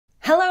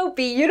Hello,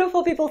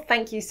 beautiful people.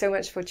 Thank you so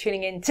much for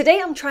tuning in.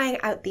 Today I'm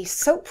trying out the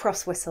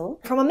Sopros Whistle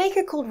from a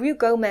maker called Rui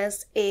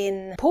Gomez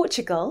in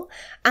Portugal.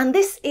 And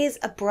this is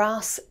a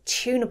brass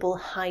tunable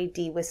high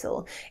D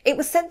whistle. It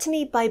was sent to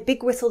me by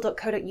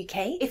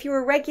bigwhistle.co.uk. If you're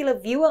a regular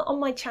viewer on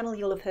my channel,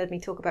 you'll have heard me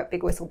talk about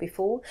Big Whistle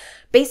before.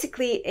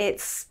 Basically,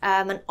 it's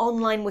an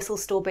online whistle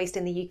store based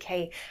in the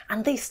UK,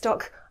 and they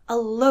stock a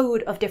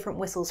load of different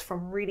whistles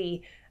from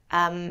really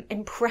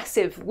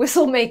impressive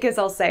whistle makers,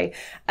 I'll say.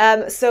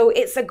 So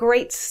it's a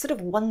great sort of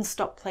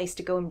one-stop place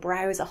to go and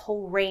browse a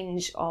whole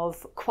range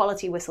of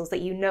quality whistles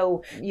that you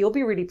know you'll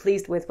be really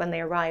pleased with when they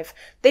arrive.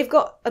 They've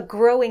got a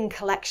growing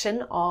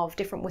collection of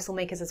different whistle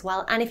makers as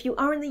well. And if you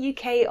are in the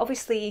UK,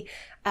 obviously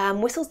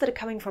whistles that are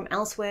coming from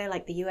elsewhere,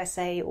 like the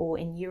USA or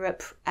in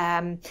Europe,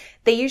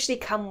 they usually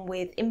come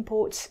with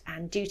import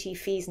and duty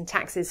fees and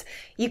taxes.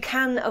 You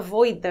can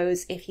avoid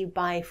those if you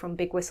buy from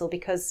Big Whistle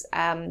because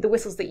the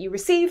whistles that you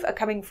receive are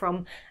coming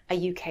from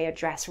a UK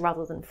address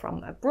rather than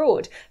from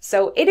abroad.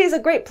 So it is a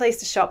great place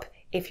to shop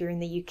if you're in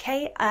the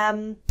UK.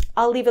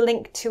 I'll leave a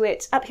link to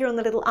it up here on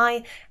the little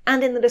eye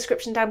and in the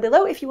description down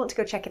below if you want to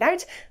go check it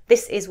out.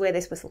 This is where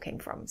this whistle came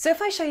from. So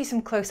if I show you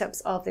some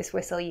close-ups of this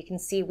whistle, you can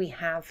see we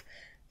have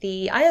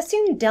the, I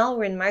assume,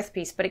 Delrin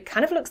mouthpiece, but it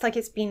kind of looks like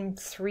it's been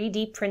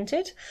 3D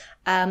printed.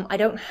 I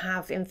don't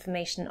have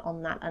information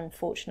on that,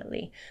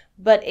 unfortunately.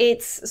 But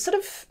it's sort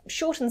of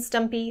short and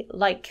stumpy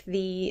like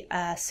the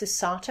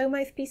Susato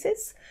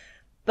mouthpieces,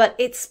 but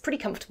it's pretty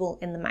comfortable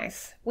in the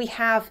mouth. We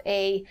have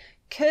a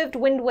curved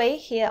windway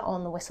here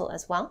on the whistle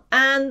as well.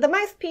 And the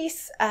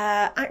mouthpiece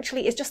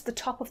actually is just the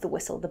top of the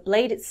whistle. The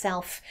blade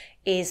itself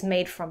is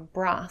made from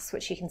brass,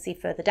 which you can see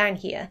further down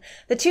here.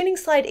 The tuning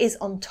slide is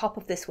on top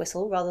of this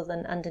whistle rather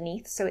than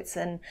underneath, so it's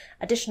an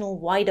additional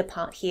wider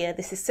part here.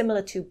 This is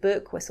similar to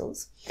Burke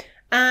whistles.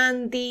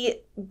 And the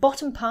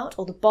bottom part,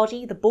 or the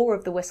body, the bore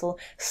of the whistle,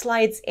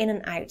 slides in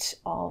and out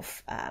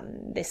of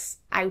this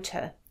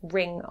outer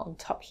ring on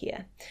top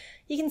here.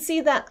 You can see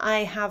that I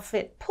have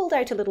it pulled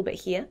out a little bit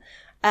here.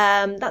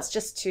 That's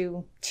just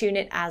to tune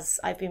it as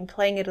I've been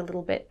playing it a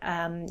little bit.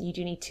 You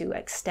do need to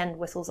extend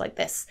whistles like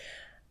this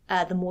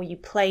the more you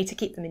play to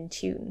keep them in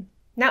tune.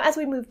 Now, as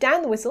we move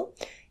down the whistle,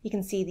 you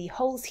can see the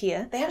holes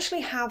here. They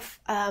actually have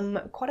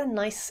quite a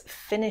nice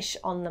finish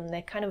on them.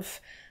 They're kind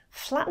of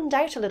flattened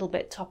out a little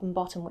bit top and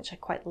bottom, which I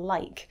quite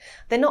like.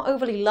 They're not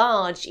overly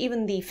large.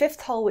 Even the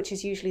fifth hole, which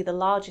is usually the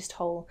largest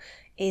hole,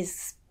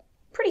 is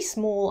pretty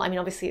small. I mean,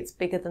 obviously it's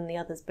bigger than the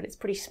others, but it's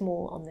pretty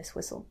small on this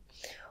whistle.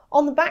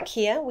 On the back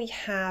here, we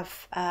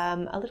have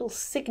a little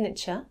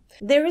signature.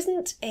 There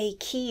isn't a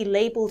key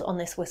labelled on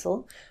this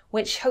whistle,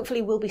 which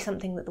hopefully will be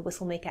something that the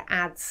whistle maker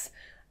adds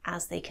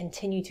as they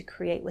continue to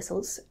create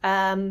whistles.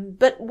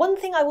 But one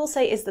thing I will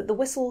say is that the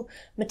whistle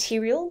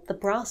material, the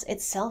brass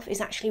itself,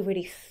 is actually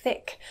really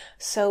thick.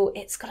 So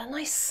it's got a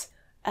nice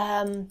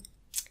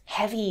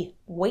heavy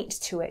weight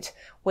to it,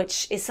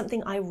 which is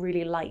something I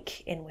really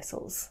like in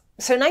whistles.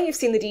 So now you've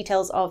seen the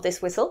details of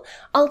this whistle,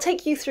 I'll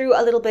take you through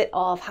a little bit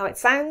of how it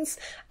sounds,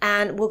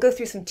 and we'll go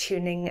through some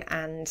tuning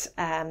and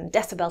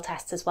decibel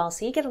tests as well,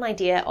 so you get an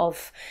idea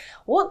of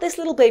what this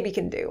little baby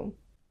can do.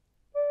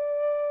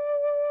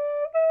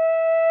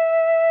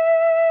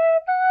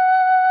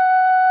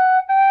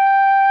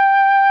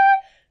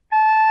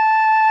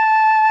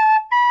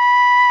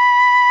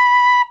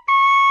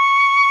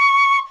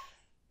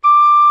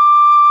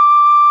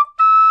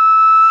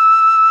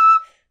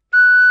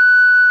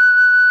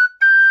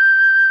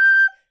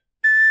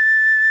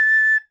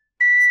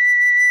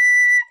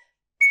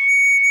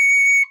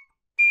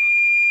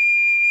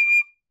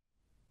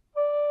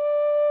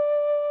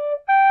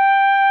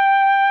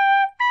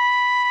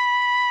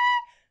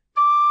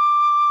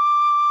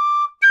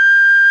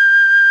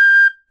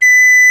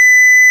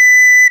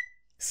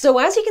 So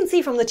as you can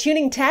see from the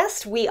tuning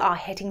test, we are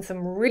hitting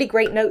some really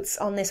great notes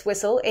on this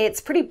whistle.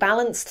 It's pretty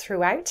balanced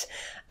throughout.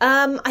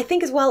 I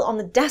think as well on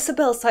the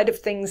decibel side of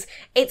things,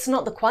 it's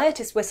not the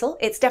quietest whistle.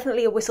 It's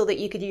definitely a whistle that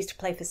you could use to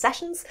play for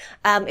sessions.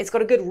 It's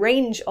got a good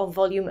range of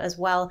volume as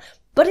well,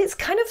 but it's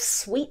kind of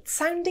sweet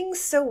sounding.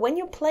 So when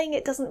you're playing,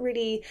 it doesn't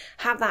really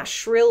have that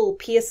shrill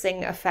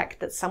piercing effect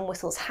that some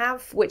whistles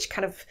have, which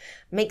kind of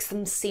makes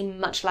them seem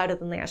much louder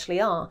than they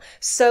actually are.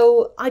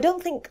 So I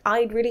don't think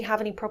I'd really have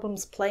any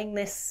problems playing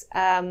this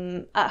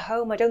at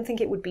home. I don't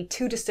think it would be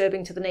too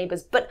disturbing to the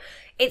neighbours, but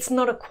it's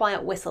not a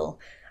quiet whistle.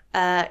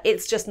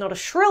 It's just not a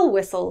shrill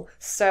whistle,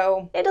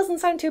 so it doesn't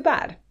sound too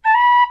bad.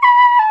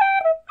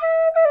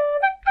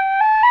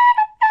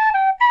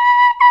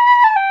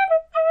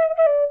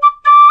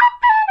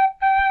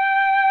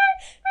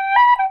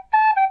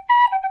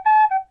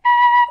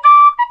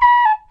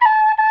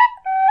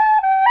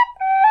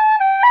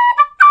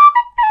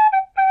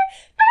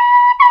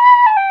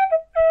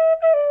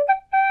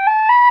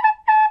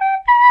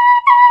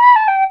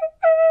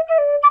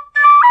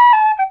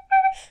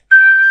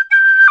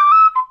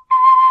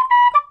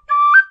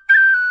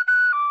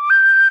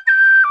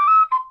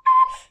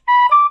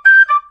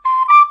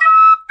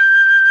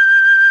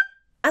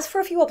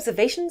 few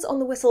observations on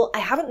the whistle. I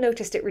haven't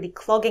noticed it really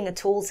clogging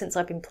at all since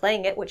I've been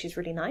playing it, which is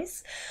really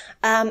nice.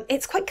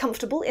 It's quite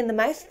comfortable in the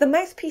mouth. The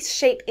mouthpiece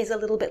shape is a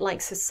little bit like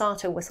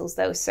Susato whistles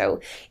though, so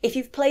if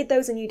you've played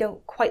those and you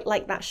don't quite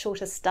like that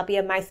shorter,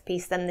 stubbier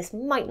mouthpiece, then this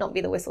might not be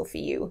the whistle for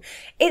you.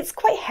 It's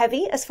quite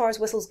heavy as far as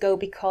whistles go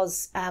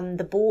because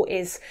the bore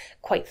is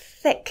quite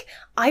thick.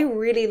 I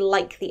really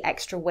like the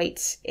extra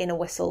weight in a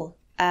whistle.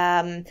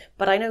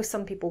 But I know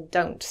some people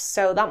don't,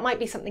 so that might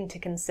be something to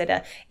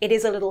consider. It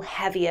is a little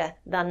heavier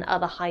than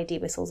other high D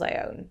whistles I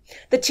own.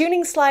 The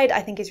tuning slide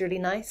I think is really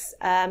nice.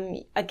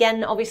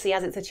 Again, obviously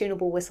as it's a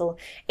tunable whistle,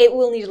 it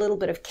will need a little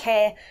bit of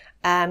care.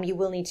 You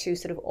will need to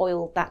sort of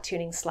oil that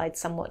tuning slide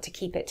somewhat to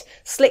keep it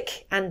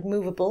slick and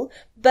movable.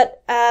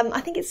 But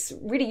I think it's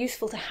really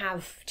useful to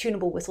have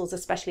tunable whistles,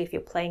 especially if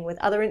you're playing with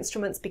other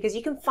instruments, because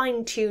you can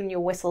fine tune your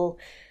whistle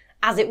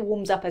as it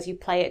warms up as you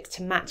play it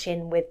to match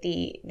in with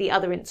the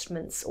other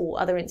instruments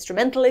or other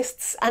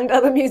instrumentalists and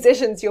other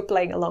musicians you're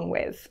playing along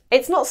with.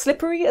 It's not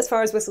slippery as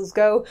far as whistles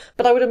go,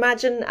 but I would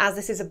imagine as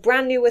this is a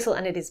brand new whistle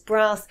and it is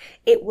brass,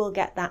 it will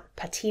get that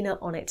patina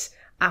on it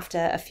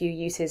after a few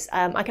uses.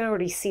 I can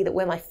already see that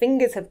where my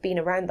fingers have been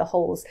around the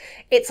holes,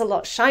 it's a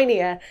lot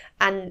shinier,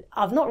 and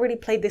I've not really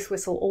played this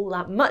whistle all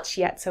that much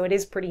yet, so it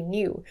is pretty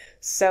new.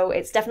 So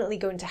it's definitely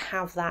going to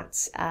have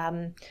that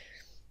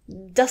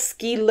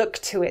dusky look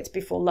to it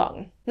before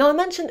long. Now, I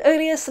mentioned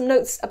earlier some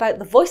notes about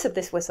the voice of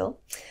this whistle.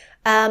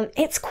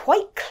 It's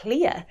quite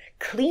clear,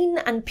 clean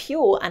and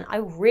pure, and I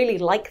really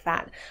like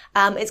that.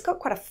 It's got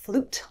quite a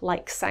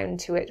flute-like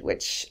sound to it,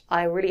 which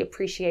I really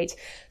appreciate.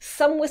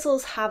 Some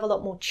whistles have a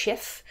lot more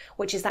chiff,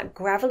 which is that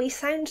gravelly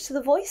sound to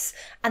the voice,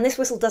 and this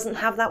whistle doesn't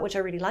have that, which I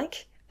really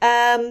like.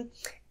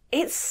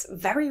 It's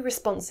very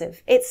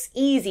responsive. It's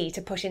easy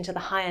to push into the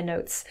higher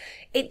notes.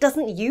 It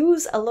doesn't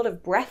use a lot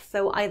of breath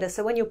though either,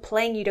 so when you're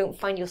playing you don't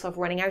find yourself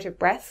running out of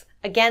breath.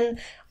 Again,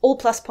 all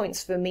plus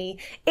points for me.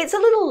 It's a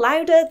little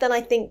louder than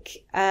I think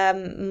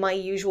my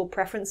usual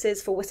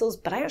preferences for whistles,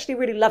 but I actually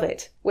really love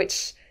it,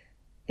 which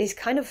is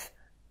kind of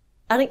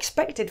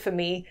unexpected for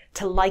me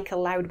to like a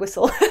loud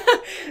whistle.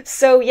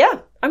 So yeah,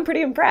 I'm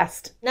pretty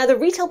impressed. Now the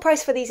retail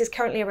price for these is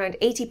currently around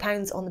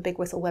 £80 on the Big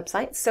Whistle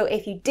website, so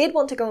if you did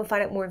want to go and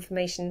find out more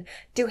information,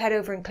 do head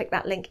over and click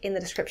that link in the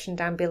description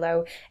down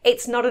below.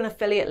 It's not an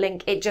affiliate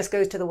link, it just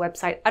goes to the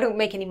website. I don't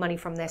make any money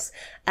from this.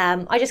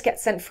 I just get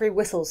sent free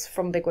whistles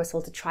from Big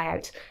Whistle to try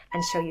out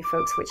and show you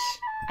folks, which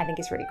I think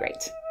is really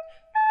great.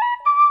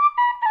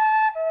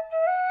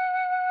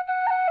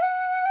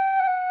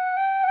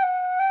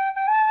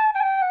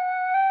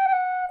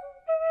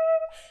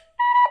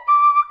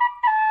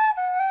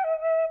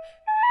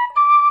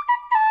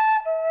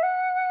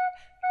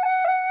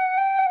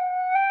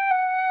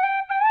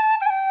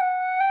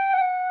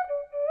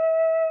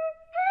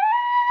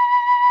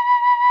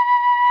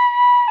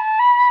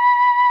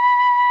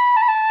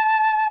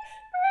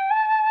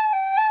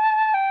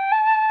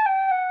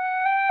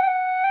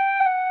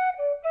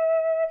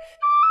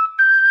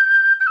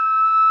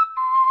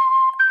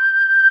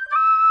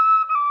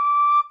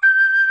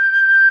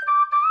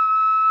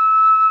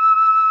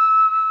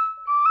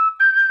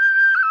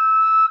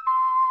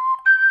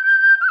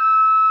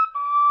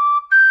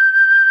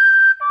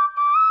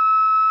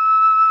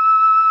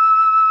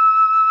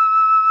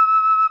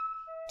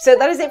 So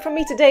that is it from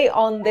me today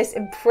on this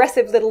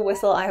impressive little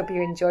whistle. I hope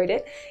you enjoyed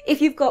it. If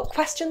you've got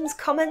questions,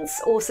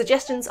 comments, or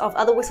suggestions of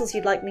other whistles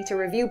you'd like me to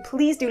review,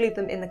 please do leave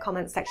them in the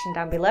comments section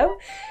down below.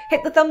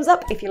 Hit the thumbs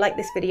up if you like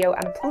this video,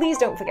 and please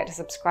don't forget to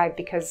subscribe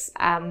because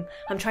I'm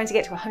trying to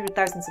get to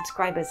 100,000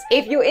 subscribers.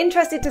 If you're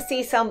interested to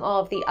see some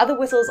of the other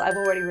whistles I've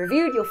already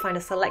reviewed, you'll find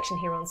a selection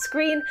here on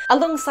screen,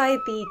 alongside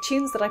the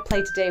tunes that I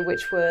played today,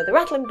 which were the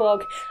Rattling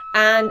Bog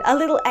and a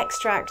little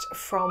extract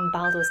from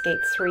Baldur's Gate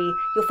 3.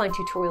 You'll find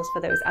tutorials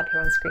for those up here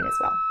on screen as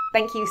well.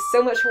 Thank you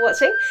so much for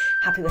watching.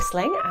 Happy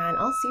whistling, and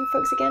I'll see you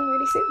folks again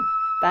really soon.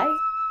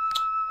 Bye.